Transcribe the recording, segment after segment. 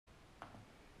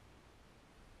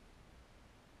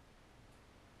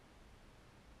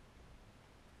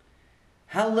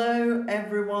Hello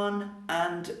everyone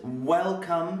and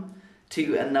welcome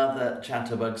to another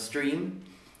Chatterbug stream.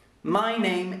 My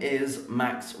name is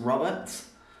Max Roberts.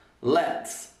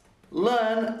 Let's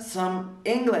learn some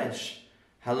English.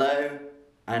 Hello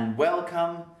and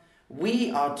welcome.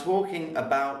 We are talking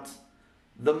about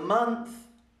the month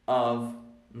of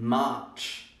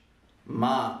March.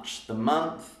 The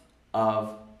month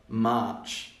of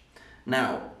March.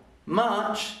 Now,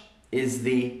 March is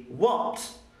the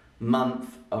what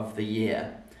month of the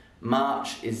year?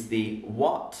 March is the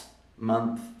what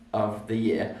month of the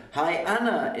year? Hi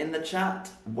Anna in the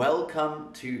chat,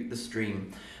 welcome to the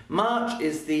stream. March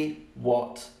is the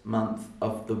what month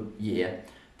of the year?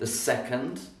 The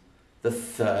second, the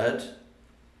third,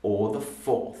 or the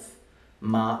fourth?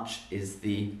 March is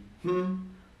the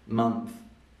month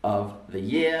of the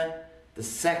year, the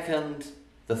second,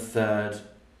 the third,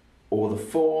 or the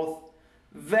fourth.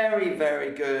 Very,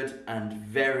 very good and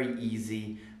very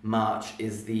easy. March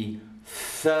is the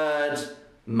third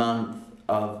month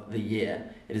of the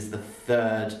year. It is the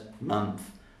third month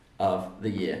of the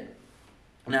year.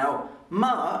 Now,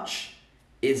 March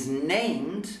is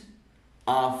named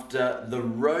after the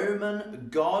Roman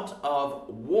god of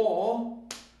war,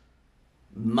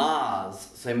 Mars.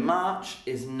 So March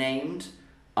is named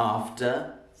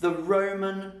after the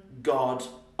Roman god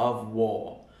of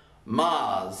war,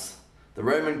 Mars. The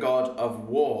Roman god of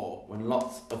war, when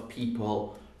lots of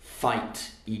people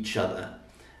fight each other.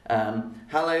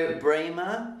 Hello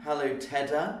Bramer, hello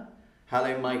Tedda,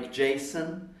 hello Mike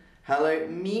Jason, hello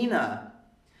Mina.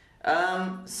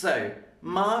 So,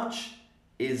 March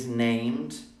is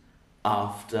named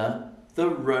after the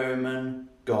Roman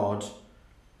god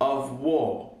of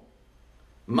war,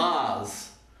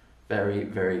 Mars. Very,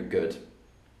 very good.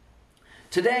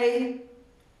 Today,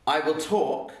 I will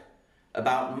talk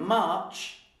about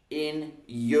March in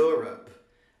Europe.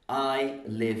 I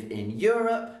live in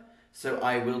Europe, so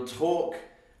I will talk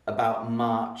about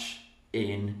March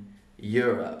in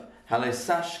Europe. Hello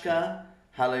Sashka,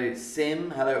 hello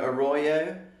Sim, hello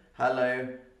Arroyo, hello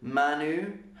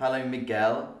Manu, hello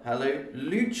Miguel, hello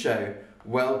Lucho.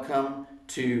 Welcome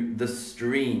to the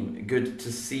stream. Good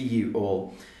to see you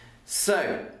all.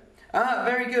 So,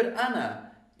 very good,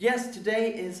 Anna. Yes,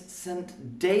 today is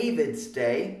St. David's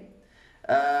Day.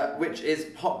 Which is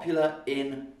popular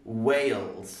in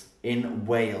Wales.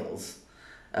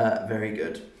 Very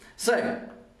good. So,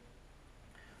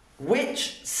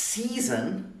 which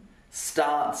season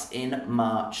starts in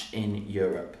March in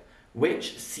Europe?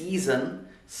 Which season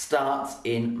starts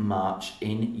in March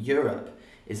in Europe?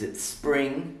 Is it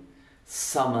spring,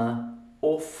 summer,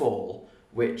 or fall?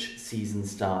 Which season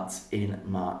starts in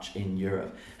March in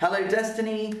Europe? Hello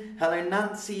Destiny, hello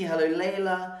Nancy, hello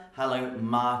Layla, hello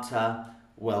Marta.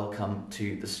 Welcome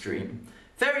to the stream.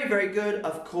 Very, very good.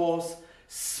 Of course,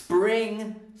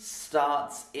 spring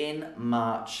starts in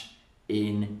March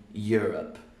in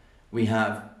Europe. We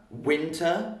have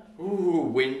winter,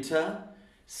 winter,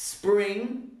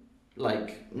 spring,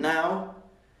 like now,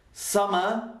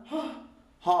 summer,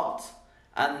 hot,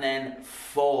 and then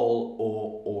fall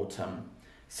or autumn.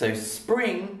 So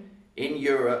spring in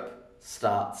Europe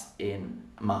starts in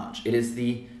March. It is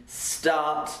the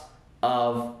start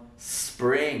of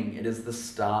spring. It is the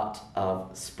start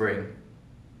of spring.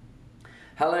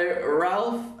 Hello,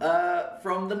 Ralph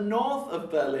from the north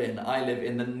of Berlin. I live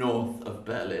in the north of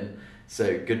Berlin,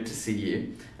 so good to see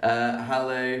you.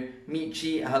 Hello,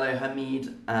 Michi. Hello,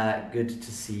 Hamid. Good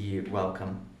to see you.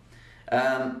 Welcome.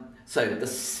 So the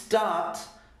start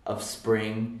of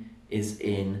spring is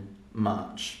in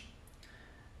March.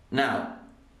 Now,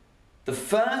 the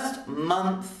first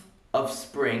month of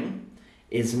spring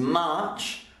is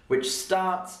March, which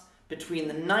starts between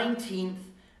the 19th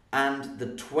and the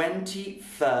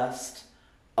 21st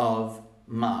of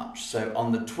March. So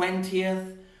on the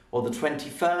 20th or the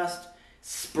 21st,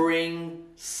 spring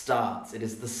starts. It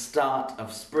is the start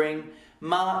of spring.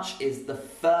 March is the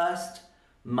first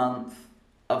month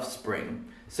of spring.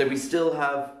 So we still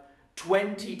have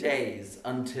 20 days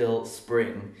until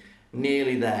spring.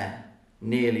 Nearly there,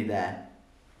 nearly there.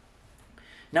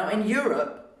 Now in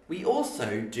Europe, we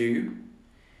also do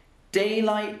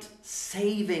daylight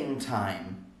saving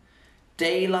time.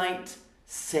 Daylight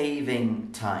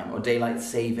saving time, or daylight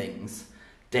savings.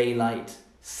 Daylight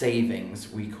savings,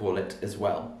 we call it as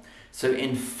well. So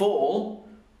in fall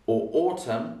or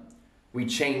autumn, we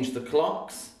change the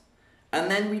clocks,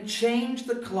 and then we change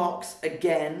the clocks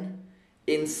again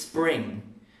in spring.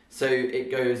 So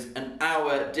it goes an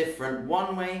hour different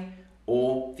one way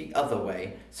or the other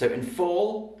way. So in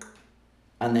fall,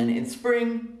 and then in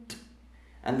spring,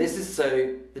 and this is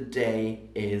so the day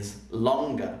is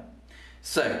longer.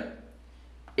 So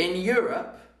In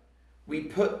Europe, we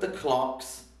put the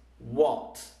clocks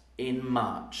what in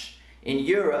March? In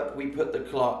Europe, we put the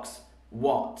clocks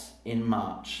what in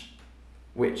March?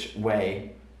 Which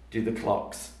way do the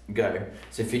clocks go?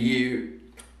 So for you,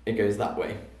 it goes that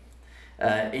way.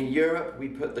 In Europe, we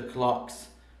put the clocks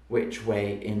which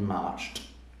way in March?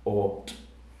 Or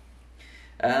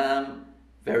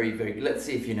very, very good. Let's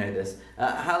see if you know this.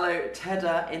 Hello,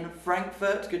 Tedda in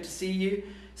Frankfurt. Good to see you.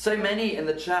 So many in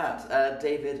the chat.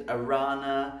 David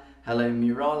Arana. Hello,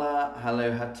 Mirola.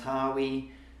 Hello, Hatawi.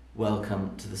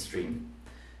 Welcome to the stream.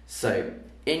 So,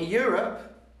 in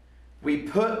Europe, we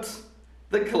put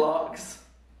the clocks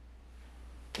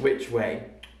which way?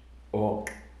 Or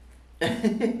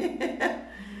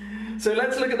so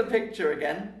let's look at the picture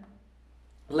again.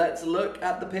 Let's look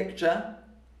at the picture.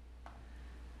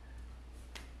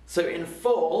 So in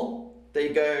fall, they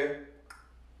go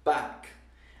back.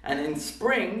 And in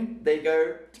spring, they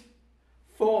go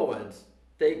forward.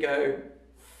 They go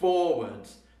forward.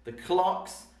 The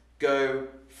clocks go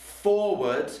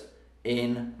forward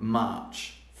in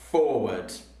March.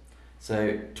 Forward.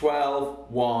 So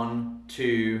 12, 1,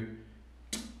 2,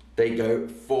 they go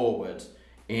forward.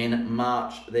 In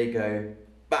March, they go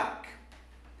back.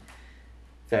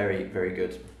 Very, very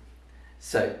good.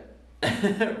 So,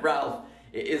 Ralph,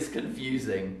 it is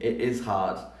confusing. It is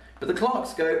hard. But the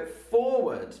clocks go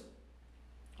forward.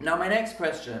 Now, my next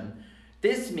question.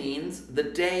 This means the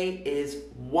day is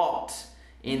what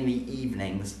in the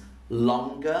evenings?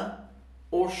 Longer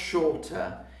or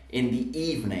shorter? In the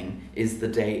evening, is the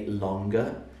day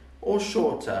longer or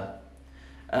shorter?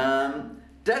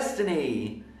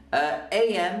 Destiny.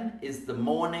 AM is the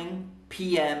morning.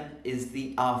 PM is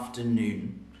the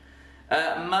afternoon.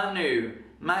 Manu.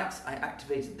 Max, I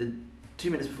activated the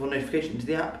 2 minutes before notification to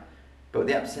the app, but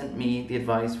the app sent me the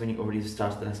advice when you already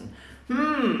started the lesson.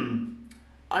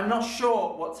 I'm not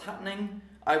sure what's happening.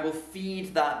 I will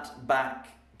feed that back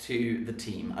to the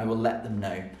team. I will let them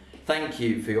know. Thank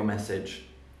you for your message.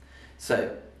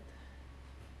 So,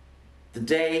 the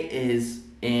day is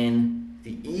in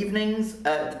the evenings.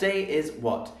 The day is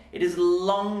what? It is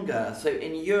longer. So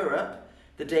in Europe,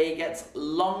 the day gets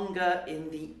longer in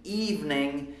the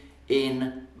evening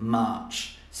in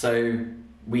March. So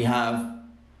we have,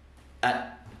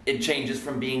 it changes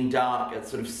from being dark at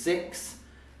sort of 6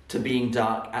 to being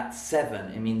dark at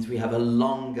 7. It means we have a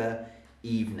longer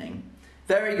evening.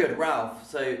 Very good, Ralph.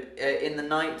 So in the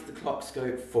night, the clocks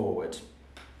go forward.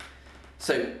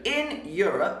 So in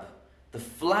Europe, the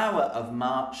flower of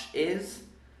March is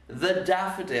the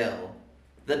daffodil.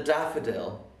 The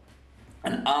daffodil.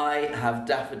 And I have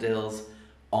daffodils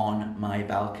on my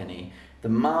balcony.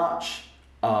 In March,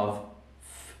 the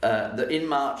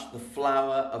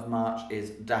flower of March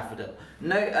is daffodil.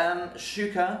 No,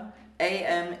 Shuka,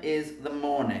 AM is the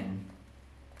morning.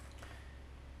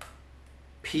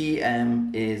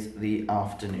 PM is the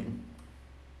afternoon.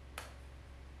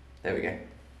 There we go.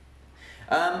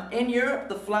 In Europe,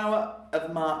 the flower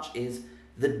of March is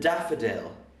the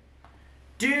daffodil.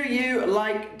 Do you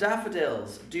like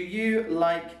daffodils? Do you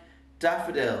like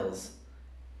daffodils?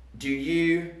 Do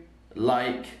you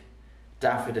like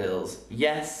daffodils?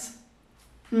 Yes,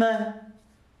 meh,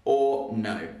 or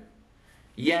no?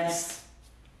 Yes,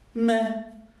 meh,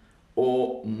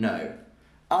 or no?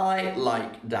 I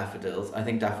like daffodils. I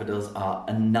think daffodils are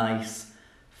a nice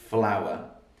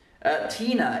flower.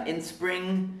 Tina, in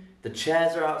spring, the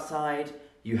chairs are outside.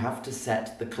 You have to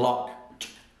set the clock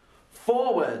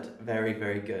forward. Very,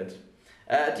 very good.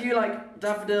 Do you like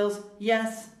daffodils?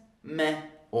 Yes, meh,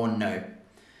 or no?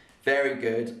 Very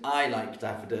good. I like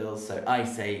daffodils, so I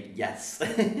say yes.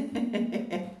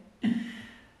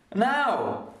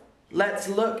 Now, let's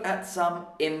look at some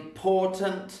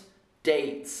important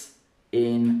dates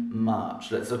in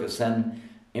March. Let's look at some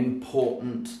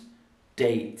important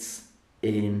dates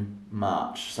in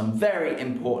March. Some very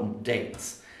important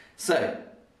dates. So,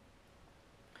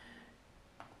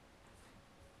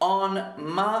 on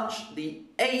March the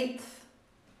 8th,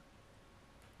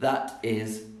 that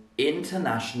is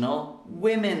International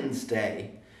Women's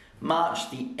Day.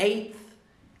 March the 8th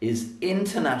is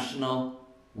International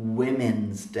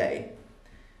Women's Day.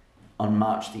 On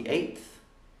March the 8th,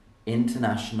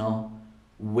 International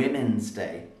Women's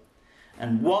Day.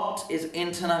 And what is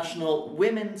International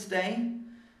Women's Day?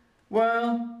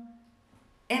 Well,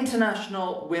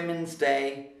 International Women's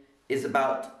Day is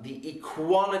about the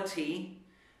equality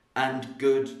and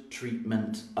good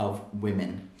treatment of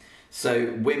women.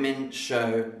 So women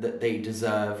show that they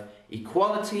deserve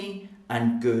equality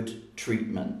and good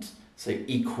treatment. So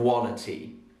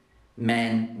equality,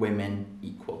 men, women,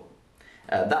 equal.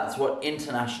 That's what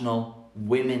International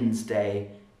Women's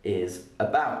Day is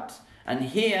about. And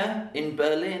here in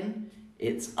Berlin,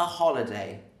 it's a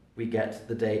holiday. We get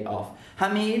the day off.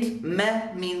 Hamid,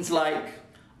 meh means like,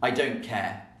 I don't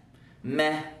care.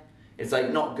 Meh, it's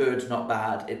like not good, not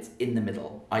bad, it's in the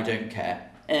middle. I don't care.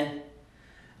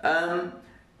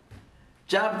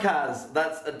 Jabkaz,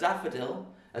 that's a daffodil.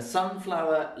 A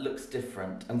sunflower looks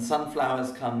different, and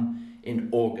sunflowers come in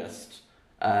August.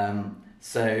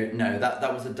 So no,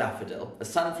 that was a daffodil. A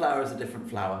sunflower is a different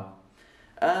flower.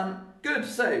 Good,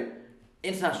 so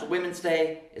International Women's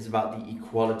Day is about the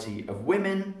equality of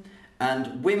women,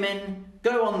 and women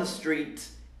go on the street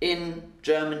in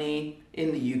Germany,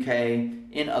 in the UK,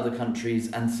 in other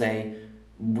countries and say,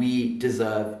 we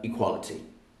deserve equality.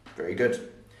 Very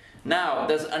good. Now,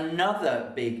 there's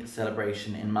another big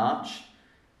celebration in March,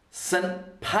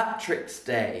 St. Patrick's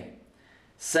Day.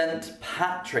 St.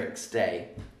 Patrick's Day.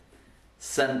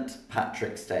 St.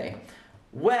 Patrick's Day.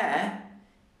 Where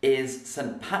is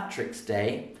St. Patrick's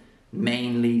Day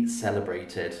mainly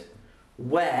celebrated?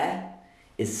 Where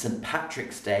is St.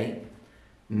 Patrick's Day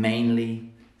mainly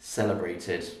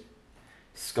celebrated?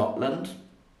 Scotland,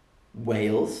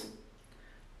 Wales,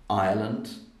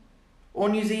 Ireland, or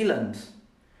New Zealand?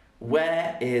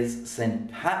 Where is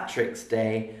St. Patrick's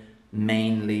Day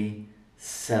mainly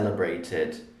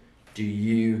celebrated? Do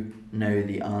you know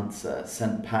the answer?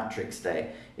 St. Patrick's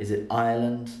Day. Is it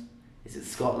Ireland? Is it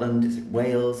Scotland? Is it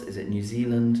Wales? Is it New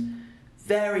Zealand?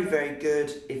 Very, very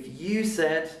good. If you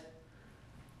said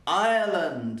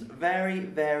Ireland, very,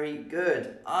 very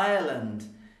good. Ireland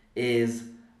is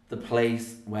the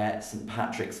place where St.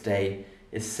 Patrick's Day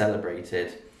is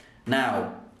celebrated.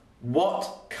 Now,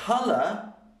 what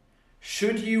colour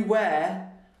should you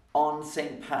wear on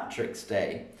St. Patrick's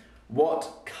Day?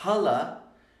 What colour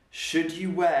should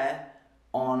you wear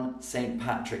on St.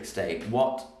 Patrick's Day?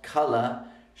 What colour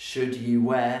should you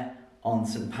wear on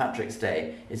St. Patrick's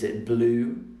Day? Is it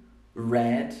blue,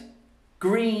 red,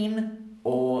 green,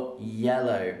 or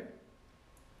yellow?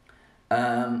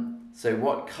 So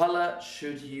what colour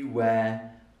should you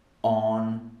wear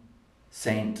on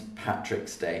St.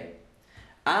 Patrick's Day?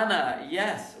 Anna,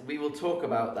 yes, we will talk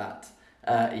about that.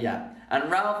 Yeah.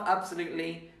 And Ralph,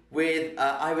 absolutely, with,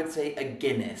 I would say, a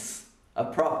Guinness. A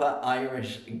proper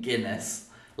Irish Guinness.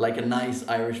 Like a nice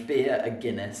Irish beer, a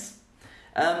Guinness.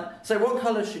 So what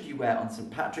colour should you wear on St.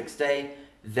 Patrick's Day?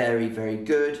 Very, very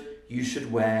good. You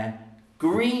should wear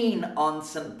green on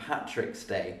St. Patrick's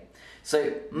Day.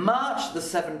 So March the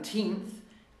 17th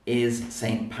is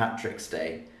St. Patrick's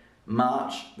Day.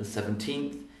 March the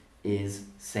 17th is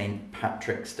St.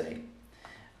 Patrick's Day.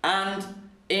 And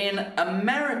in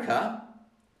America,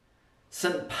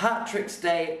 St. Patrick's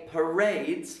Day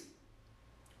parades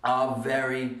are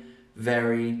very,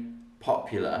 very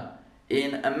popular.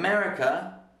 In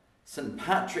America, St.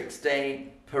 Patrick's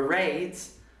Day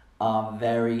parades are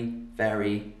very,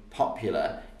 very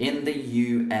popular in the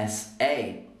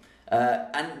USA.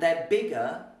 And they're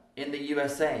bigger in the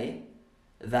USA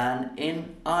than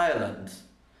in Ireland.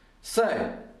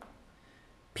 So,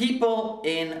 people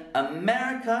in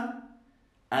America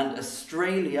and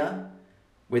Australia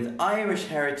with Irish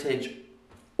heritage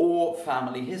or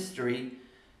family history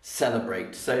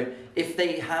celebrate. So, if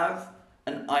they have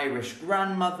an Irish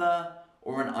grandmother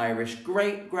or an Irish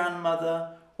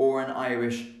great-grandmother or an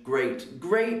Irish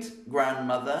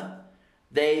great-great-grandmother,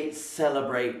 they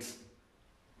celebrate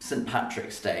St.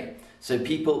 Patrick's Day. So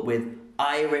people with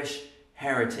Irish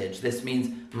heritage. This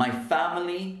means my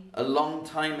family a long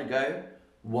time ago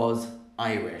was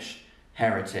Irish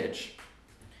heritage.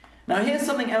 Now here's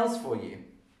something else for you.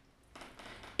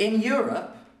 In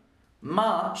Europe,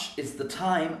 March is the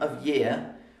time of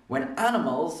year when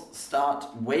animals start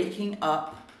waking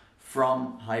up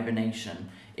from hibernation.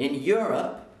 In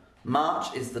Europe,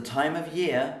 March is the time of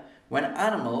year when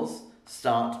animals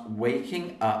start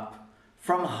waking up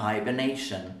from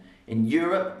hibernation. In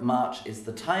Europe, March is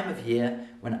the time of year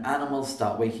when animals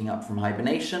start waking up from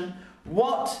hibernation.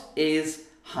 What is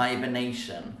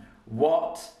hibernation?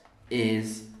 What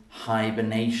is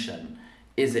hibernation?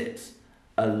 Is it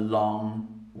a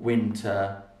long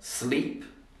winter sleep?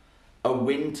 A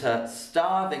winter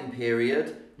starving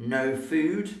period, no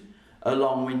food? A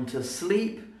long winter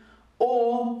sleep?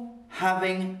 Or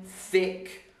having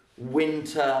thick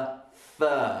winter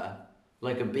fur,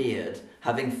 like a beard?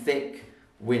 Having thick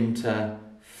winter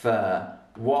fur.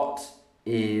 What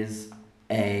is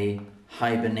a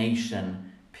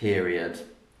hibernation period?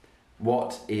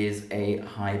 What is a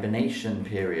hibernation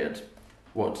period?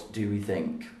 What do we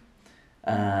think?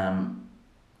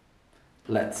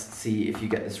 Let's see if you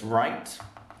get this right.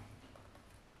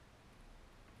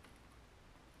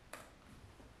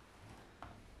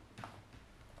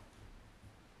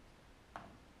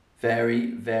 Very,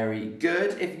 very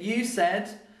good. If you said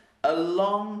a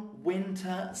long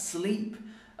winter sleep,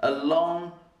 a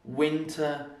long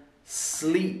winter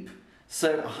sleep.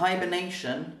 So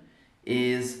hibernation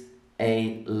is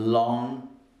a long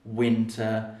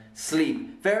winter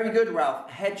sleep. Very good, Ralph.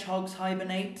 Hedgehogs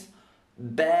hibernate,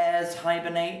 bears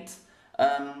hibernate.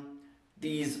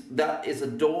 That is a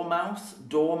dormouse.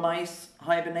 Dormice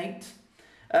hibernate.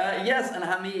 Yes, and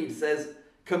Hamid says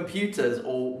computers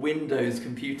or Windows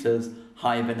computers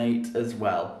hibernate as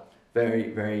well. Very,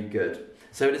 very good.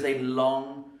 So it is a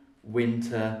long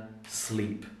winter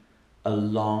sleep. A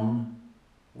long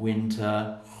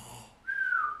winter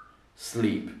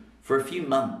sleep for a few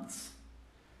months.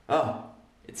 Oh,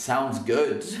 it sounds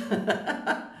good.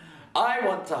 I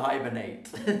want to hibernate.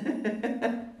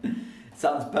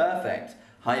 Sounds perfect.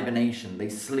 Hibernation. They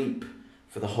sleep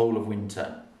for the whole of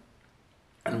winter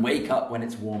and wake up when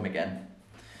it's warm again.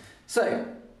 So,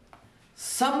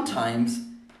 sometimes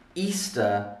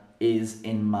Easter is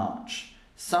in March.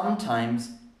 Sometimes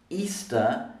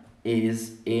Easter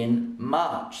is in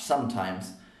March.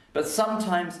 Sometimes. But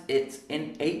sometimes it's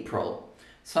in April.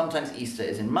 Sometimes Easter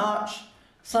is in March.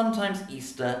 Sometimes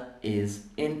Easter is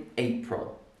in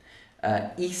April.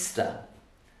 Easter.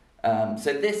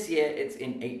 So this year it's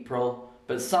in April,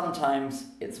 but sometimes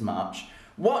it's March.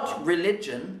 What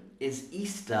religion is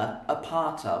Easter a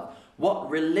part of? What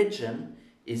religion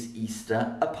is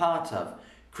Easter a part of?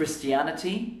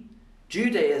 Christianity,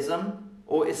 Judaism,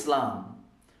 or Islam?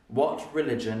 What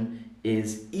religion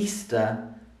is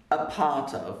Easter a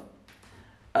part of?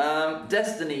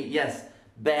 Destiny, yes,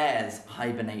 bears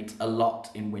hibernate a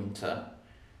lot in winter.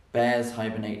 Bears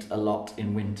hibernate a lot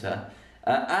in winter.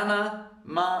 Anna,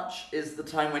 March is the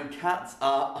time when cats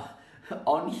are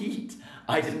on heat.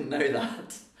 I didn't know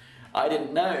that. I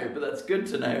didn't know, but that's good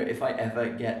to know if I ever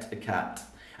get a cat.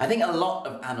 I think a lot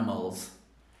of animals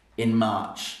in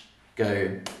March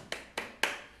go,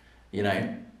 you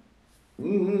know,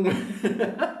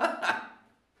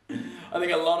 I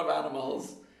think a lot of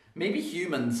animals, maybe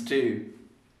humans too,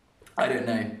 I don't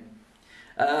know.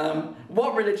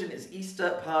 What religion is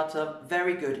Easter part of?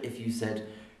 Very good if you said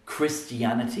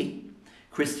Christianity.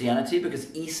 Christianity,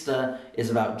 because Easter is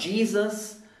about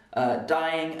Jesus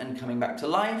dying and coming back to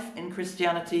life in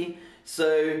Christianity.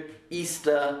 So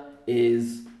Easter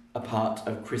is a part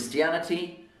of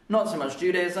Christianity, not so much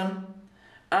Judaism.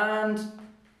 And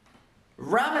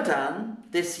Ramadan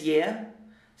this year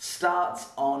starts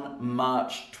on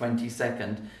March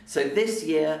 22nd. So this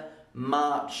year,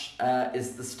 March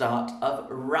is the start of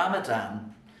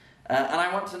Ramadan. And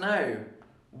I want to know,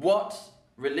 what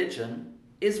religion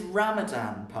is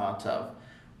Ramadan part of?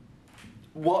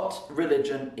 What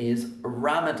religion is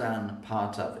Ramadan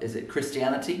part of? Is it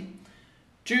Christianity,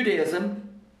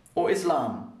 Judaism, or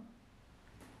Islam?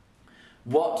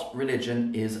 What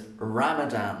religion is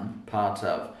Ramadan part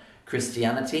of?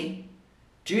 Christianity,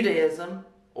 Judaism,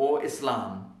 or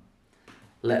Islam?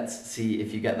 Let's see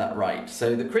if you get that right.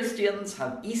 So the Christians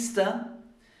have Easter,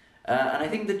 and I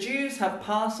think the Jews have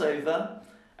Passover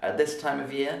at this time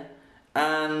of year.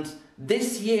 And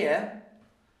this year,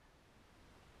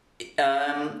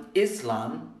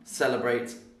 Islam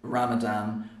celebrates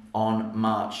Ramadan on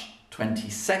March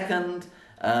 22nd.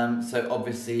 So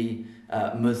obviously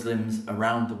Muslims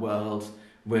around the world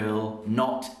will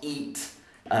not eat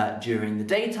during the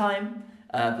daytime,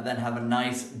 but then have a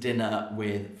nice dinner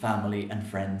with family and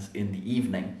friends in the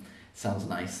evening. Sounds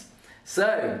nice.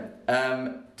 So,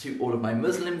 to all of my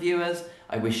Muslim viewers,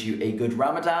 I wish you a good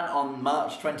Ramadan on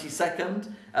March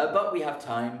 22nd, but we have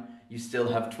time. You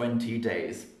still have 20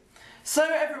 days. So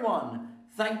everyone,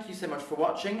 thank you so much for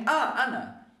watching.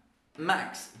 Anna,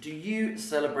 Max, do you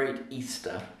celebrate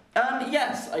Easter?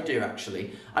 Yes, I do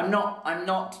actually. I'm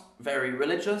not very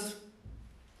religious,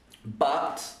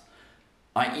 but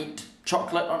I eat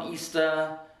chocolate on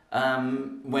Easter.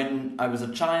 When I was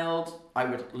a child, I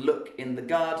would look in the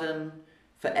garden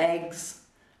for eggs,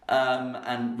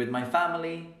 and with my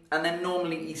family. And then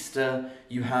normally Easter,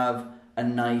 you have a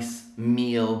nice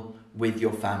meal with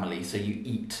your family. So you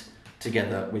eat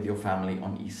together with your family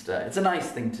on Easter. It's a nice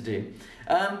thing to do.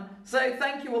 So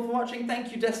thank you all for watching.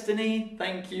 Thank you, Destiny.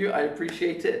 Thank you, I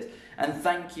appreciate it. And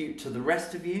thank you to the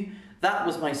rest of you. That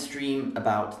was my stream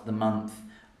about the month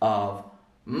of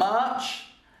March.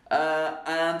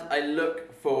 And I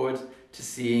look forward to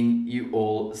seeing you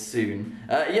all soon.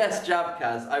 Yes,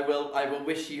 Jabkaz, I will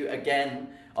wish you again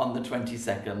on the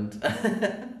 22nd.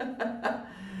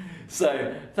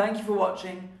 So, thank you for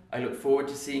watching. I look forward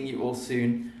to seeing you all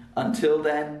soon. Until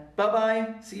then,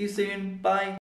 bye-bye. See you soon. Bye.